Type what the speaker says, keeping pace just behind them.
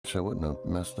Wish I wouldn't have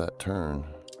messed that turn.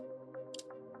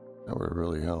 That would have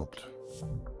really helped.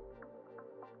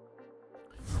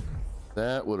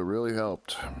 That would have really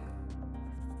helped.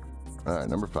 All right,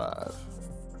 number 5.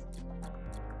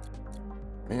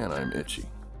 Man, I'm itchy.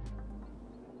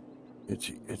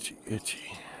 Itchy, itchy,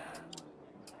 itchy.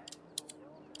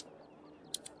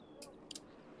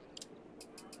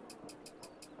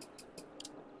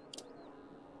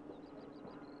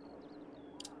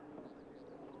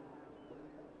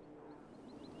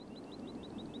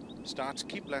 Start,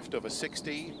 keep left over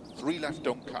 60, 3 left,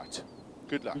 don't cut.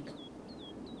 Good luck.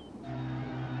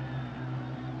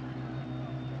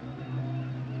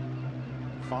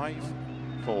 Five,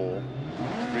 4,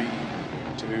 3,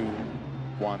 2,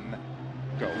 1,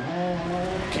 go.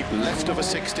 Keep left over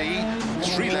 60,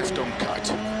 3 left, don't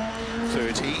cut.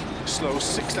 30, slow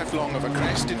 6 left long of a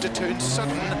crest into turn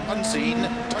sudden, unseen,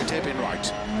 tight hairpin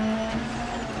right.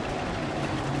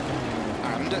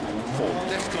 And 4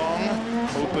 left long,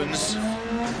 opens,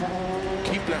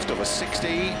 keep left over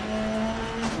 60,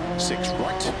 6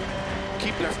 right.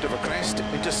 Keep left of a crest,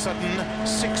 into sudden,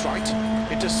 6 right,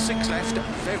 into 6 left,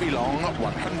 very long,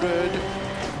 100.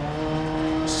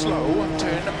 Slow,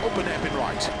 turn, open hairpin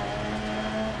right.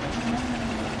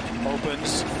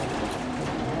 Opens,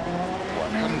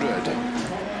 100.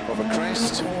 Of a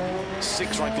crest,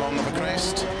 6 right long of a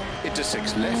crest, into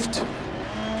 6 left.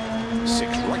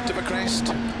 6 right of a crest,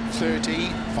 30,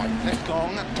 5 left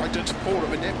long, tightens 4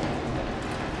 of a dip.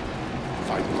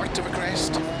 5 right of a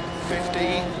crest,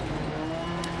 50.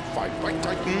 5 right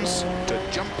tightens, to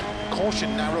jump,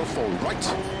 caution narrow, 4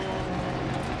 right,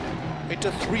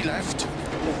 into 3 left,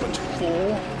 opens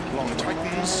 4, long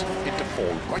tightens, into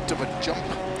 4 right of a jump,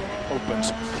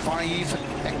 opens 5,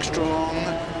 extra long,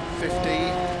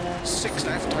 50, 6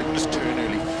 left, tightens, turn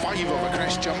early, 5 of a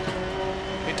crest jump,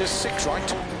 into 6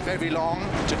 right, very long,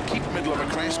 to keep middle of a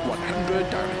crest, 100,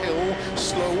 downhill,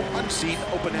 slow, unseen,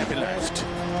 open hairpin left.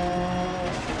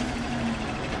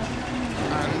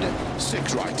 And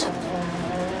 6 right,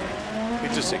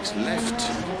 into 6 left,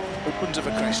 opens of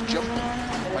a crest jump,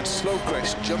 and slow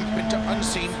crest jump into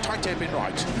unseen, tight hairpin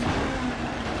right.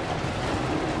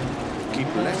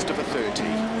 Keep left of a 30,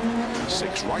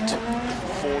 6 right,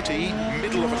 40,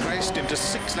 middle of a crest into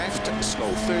 6 left, slow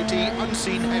 30,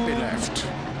 unseen, hairpin left.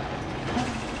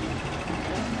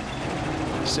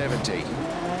 70.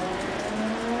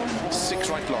 6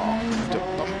 right long, to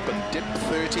bump and dip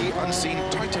 30, unseen,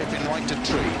 tight hairpin right to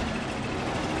tree.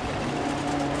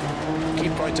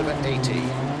 Keep right over 80.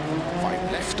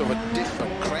 5 left of a dip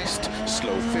and crest,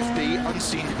 slow 50,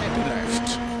 unseen, hairpin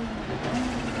left.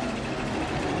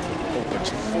 Opens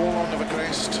 4 on of a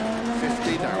crest,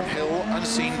 50 downhill,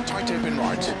 unseen, tight hairpin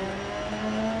right.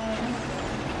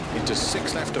 Into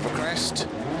 6 left of a crest,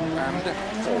 and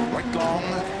 4 right long,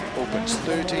 opens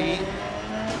 30.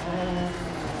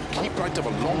 Keep right of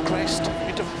a long crest,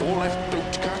 into 4 left,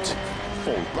 don't cut,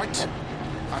 4 right,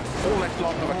 and 4 left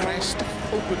long of a crest,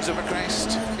 opens of a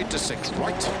crest, into 6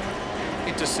 right,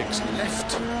 into 6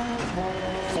 left,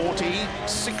 40,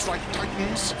 6 right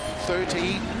tightens,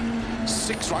 30,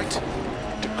 6 right,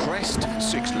 to crest,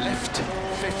 6 left,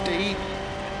 50,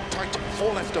 tight,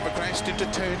 4 left of a crest, into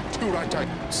turn, 2 right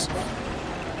tightens,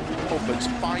 opens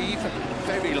 5,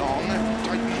 very long,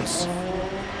 tightens,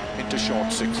 into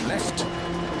short 6 left,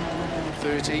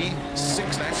 30,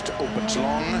 6 left, opens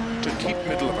long, to keep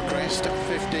middle of a crest,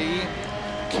 50,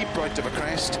 keep right of a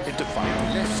crest, into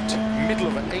 5 left, middle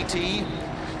of an 80,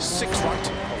 6 right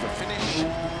of a finish,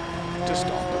 to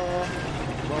stop.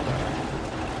 Well done.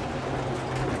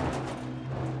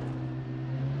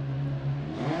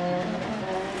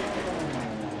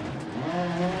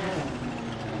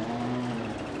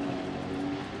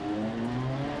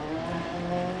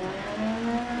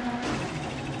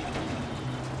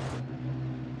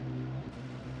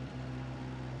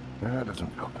 That doesn't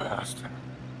feel fast.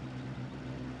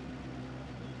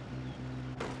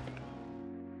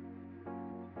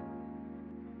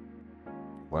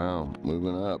 Wow,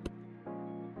 moving up.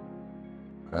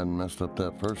 Hadn't messed up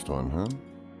that first one, huh?